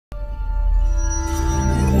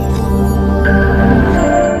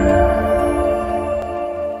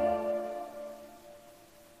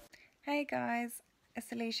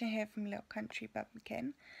it's Alicia here from Little Country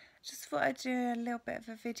Bumpkin. Just thought I'd do a little bit of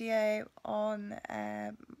a video on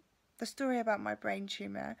the story about my brain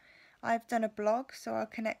tumour. I've done a blog, so I'll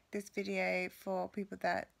connect this video for people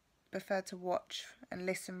that prefer to watch and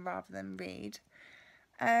listen rather than read.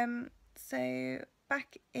 So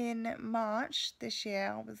back in March this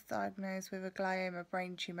year, I was diagnosed with a glioma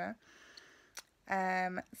brain tumour.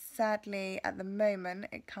 Sadly, at the moment,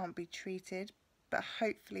 it can't be treated, but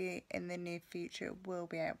hopefully in the near future it will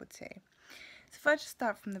be able to. So if I just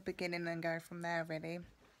start from the beginning and go from there really.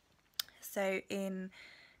 So in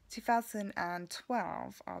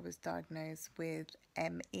 2012 I was diagnosed with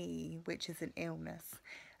ME, which is an illness.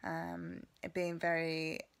 Being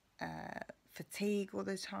very fatigued all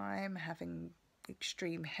the time, having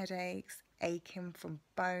extreme headaches, aching from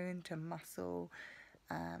bone to muscle,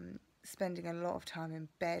 spending a lot of time in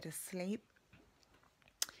bed asleep.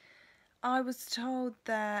 I was told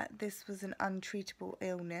that this was an untreatable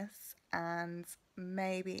illness and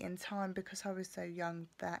maybe in time, because I was so young,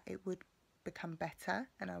 that it would become better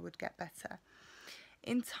and I would get better.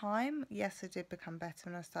 In time, yes, I did become better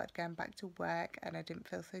and I started going back to work and I didn't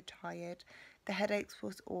feel so tired. The headaches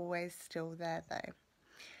was always still there though.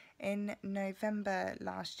 In November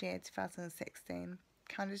last year, 2016,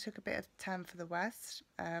 kind of took a bit of a turn for the worst.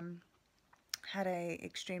 Had a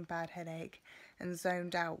extreme bad headache and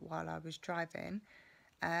zoned out while I was driving,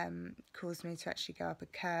 caused me to actually go up a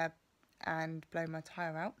curb and blow my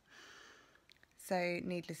tyre out. So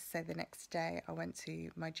needless to say, the next day I went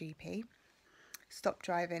to my GP, stopped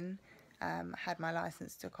driving, had my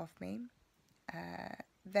licence took off me,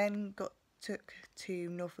 then got took to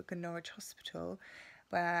Norfolk and Norwich Hospital,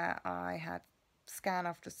 where I had scan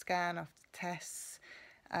after tests,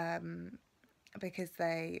 because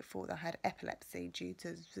they thought I had epilepsy due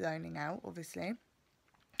to zoning out, obviously,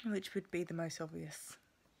 which would be the most obvious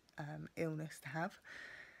illness to have.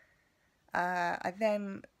 I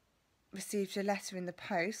then received a letter in the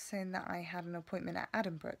post saying that I had an appointment at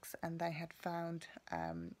Addenbrooke's and they had found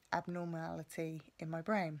abnormality in my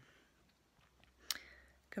brain.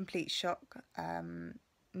 Complete shock,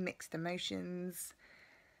 mixed emotions.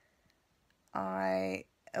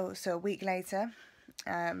 So a week later,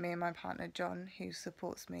 me and my partner John, who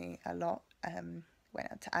supports me a lot,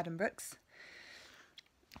 went out to Addenbrooke's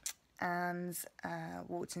and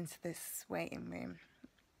walked into this waiting room,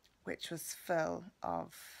 which was full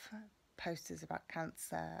of posters about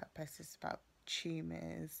cancer, posters about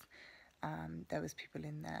tumours. There was people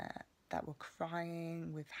in there that were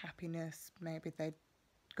crying with happiness. Maybe they'd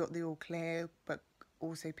got the all clear, but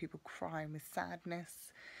also people crying with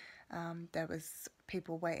sadness. There was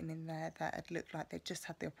people waiting in there that had looked like they'd just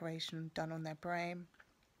had the operation done on their brain.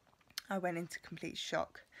 I went into complete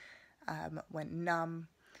shock, went numb,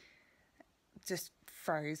 just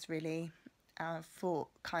froze really. Thought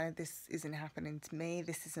kind of, this isn't happening to me,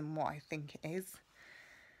 this isn't what I think it is.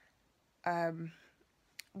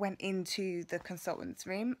 Went into the consultant's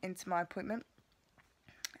room, into my appointment,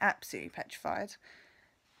 absolutely petrified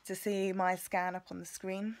to see my scan up on the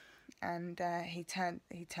screen. And he turned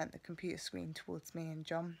the computer screen towards me and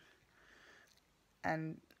John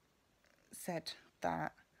and said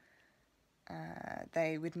that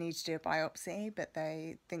they would need to do a biopsy, but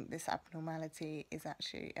they think this abnormality is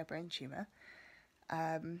actually a brain tumour.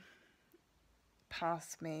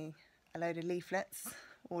 Passed me a load of leaflets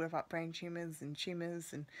all about brain tumours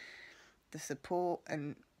and the support,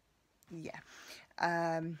 and yeah,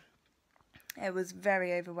 it was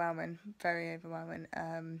very overwhelming,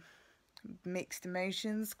 mixed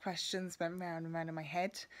emotions, questions went round and round in my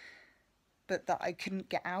head, but that I couldn't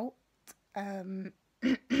get out.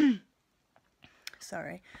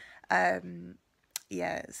 Sorry.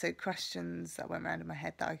 Yeah, so questions that went round in my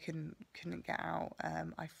head that I couldn't get out.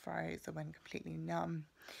 I froze, I went completely numb.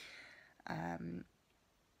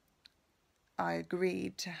 I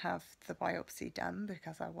agreed to have the biopsy done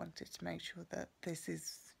because I wanted to make sure that this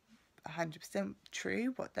is 100%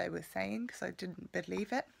 true, what they were saying, because I didn't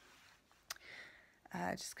believe it.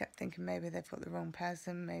 I just kept thinking maybe they've got the wrong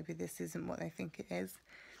person, maybe this isn't what they think it is.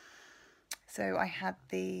 So I had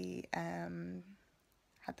the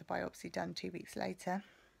biopsy done 2 weeks later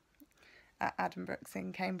at Addenbrooke's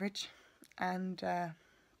in Cambridge, and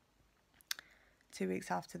 2 weeks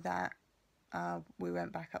after that we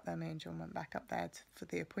went back up there, me and John went back up there for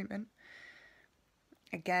the appointment.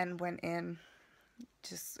 Again, went in,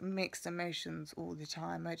 just mixed emotions all the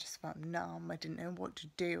time. I just felt numb. I didn't know what to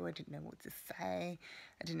do. I didn't know what to say.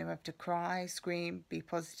 I didn't know if to cry, scream, be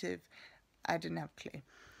positive. I didn't have a clue.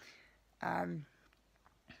 And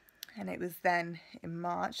it was then in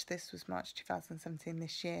March, this was March 2017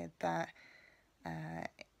 this year, that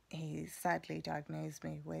he sadly diagnosed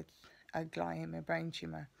me with a glioma brain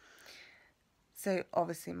tumour. So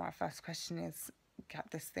obviously my first question is,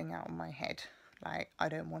 get this thing out of my head. Like, I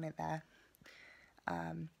don't want it there.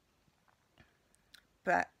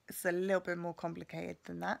 But it's a little bit more complicated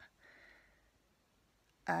than that.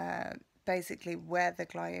 Basically, where the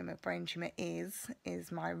glioma brain tumour is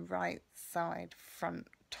my right side front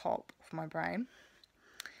top of my brain,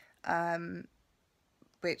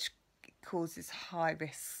 which causes high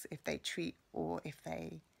risks if they treat or if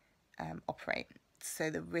they operate.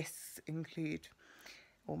 So the risks include,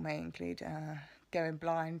 or may include, going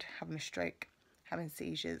blind, having a stroke, having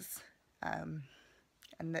seizures, and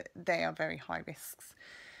they are very high risks.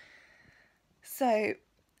 So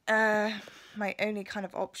my only kind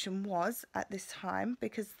of option was, at this time,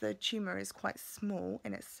 because the tumour is quite small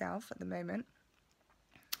in itself at the moment,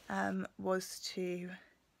 was to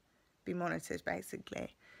be monitored,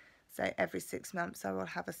 basically. So every 6 months I will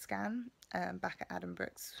have a scan back at Adam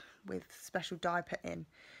Brooks with special dye put in,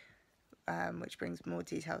 which brings more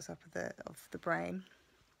details up of the brain.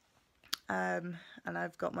 And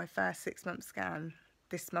I've got my first 6-month scan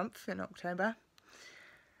this month in October,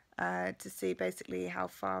 to see basically how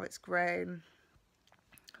far it's grown,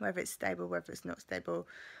 whether it's stable, whether it's not stable.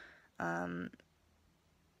 And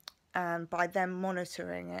by them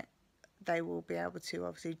monitoring it, they will be able to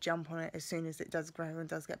obviously jump on it as soon as it does grow and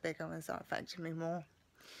does get bigger and start affecting me more.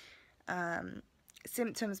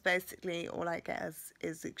 Symptoms, basically, all I get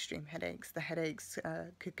is extreme headaches. The headaches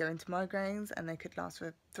could go into migraines, and they could last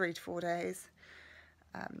for 3 to 4 days.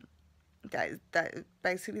 That is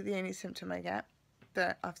basically the only symptom I get.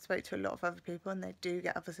 But I've spoke to a lot of other people, and they do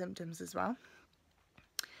get other symptoms as well.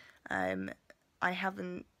 I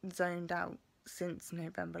haven't zoned out since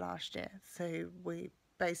November last year, so we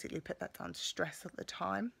basically put that down to stress at the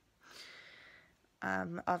time.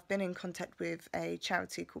 I've been in contact with a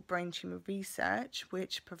charity called Brain Tumour Research,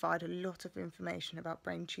 which provide a lot of information about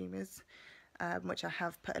brain tumours, which I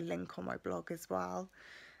have put a link on my blog as well.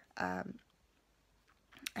 And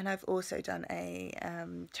I've also done a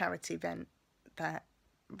charity event that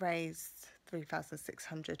raised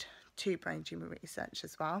 $3,600 to Brain Tumour Research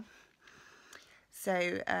as well.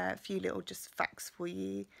 So a few little just facts for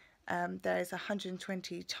you. There's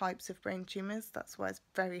 120 types of brain tumours. That's why it's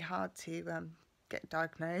very hard to get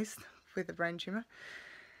diagnosed with a brain tumour.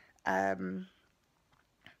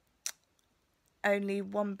 Only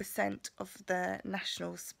 1% of the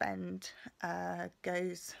national spend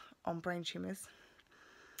goes on brain tumours.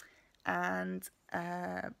 And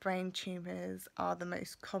brain tumours are the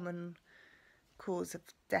most common cause of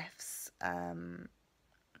deaths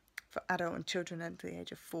for adult and children under the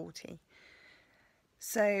age of 40.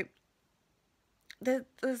 So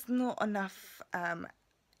there's not enough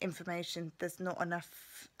information, there's not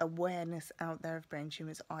enough awareness out there of brain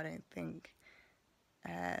tumours, I don't think.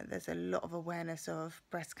 There's a lot of awareness of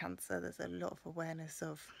breast cancer, there's a lot of awareness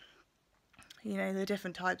of, you know, the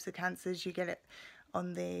different types of cancers. You get it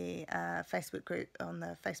on the Facebook group, on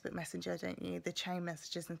the Facebook Messenger, don't you? The chain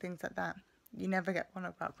messages and things like that. You never get one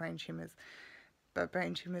about brain tumours, but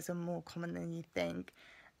brain tumours are more common than you think.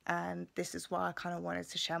 And this is why I kind of wanted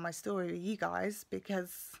to share my story with you guys,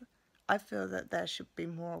 because I feel that there should be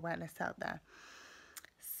more awareness out there.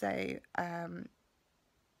 So,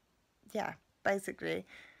 yeah, basically,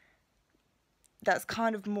 that's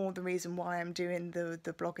kind of more the reason why I'm doing the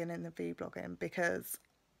blogging and the vlogging, because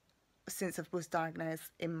since I was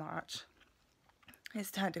diagnosed in March, it's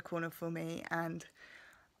turned a corner for me, and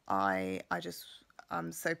I'm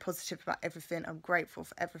so positive about everything. I'm grateful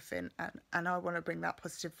for everything, and I want to bring that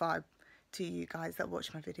positive vibe to you guys that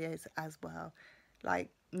watch my videos as well. Like,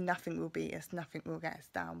 nothing will beat us, nothing will get us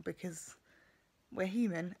down, because we're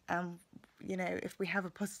human, and, you know, if we have a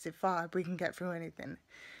positive vibe, we can get through anything.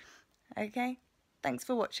 Okay? Thanks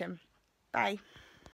for watching. Bye.